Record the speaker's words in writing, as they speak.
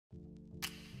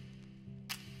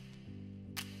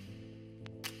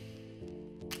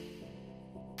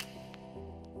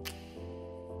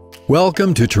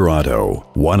Welcome to Toronto,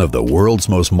 one of the world's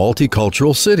most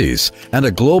multicultural cities and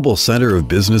a global center of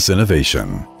business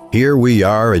innovation. Here we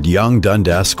are at Yonge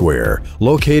Dundas Square,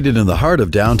 located in the heart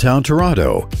of downtown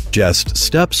Toronto, just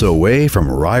steps away from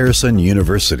Ryerson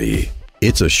University.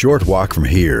 It's a short walk from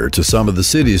here to some of the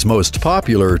city's most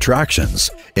popular attractions,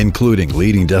 including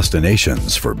leading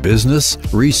destinations for business,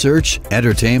 research,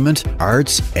 entertainment,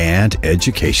 arts, and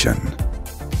education.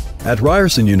 At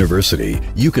Ryerson University,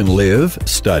 you can live,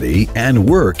 study, and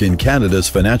work in Canada's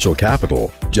financial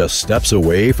capital, just steps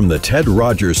away from the Ted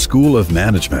Rogers School of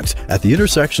Management at the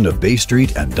intersection of Bay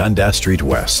Street and Dundas Street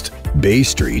West. Bay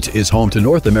Street is home to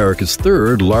North America's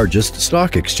third largest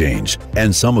stock exchange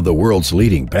and some of the world's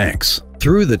leading banks.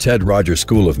 Through the Ted Rogers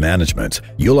School of Management,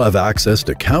 you'll have access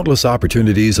to countless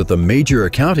opportunities at the major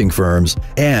accounting firms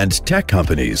and tech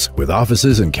companies with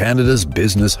offices in Canada's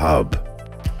business hub.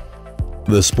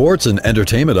 The sports and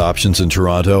entertainment options in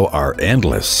Toronto are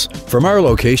endless. From our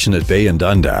location at Bay and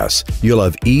Dundas, you'll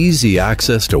have easy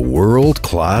access to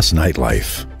world-class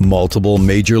nightlife, multiple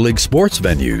major league sports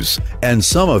venues, and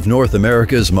some of North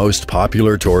America's most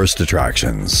popular tourist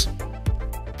attractions.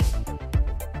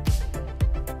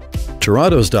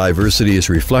 Toronto's diversity is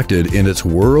reflected in its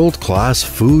world-class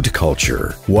food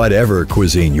culture. Whatever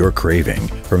cuisine you're craving,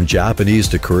 from Japanese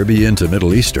to Caribbean to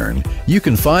Middle Eastern, you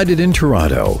can find it in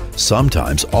Toronto,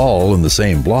 sometimes all in the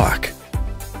same block.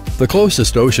 The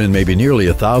closest ocean may be nearly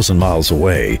 1,000 miles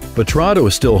away, but Toronto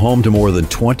is still home to more than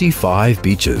 25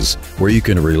 beaches where you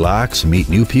can relax, meet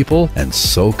new people, and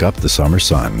soak up the summer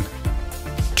sun.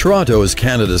 Toronto is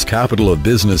Canada's capital of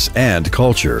business and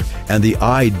culture, and the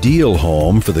ideal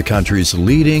home for the country's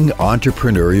leading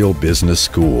entrepreneurial business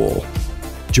school.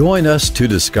 Join us to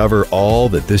discover all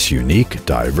that this unique,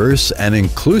 diverse, and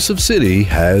inclusive city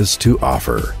has to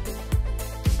offer.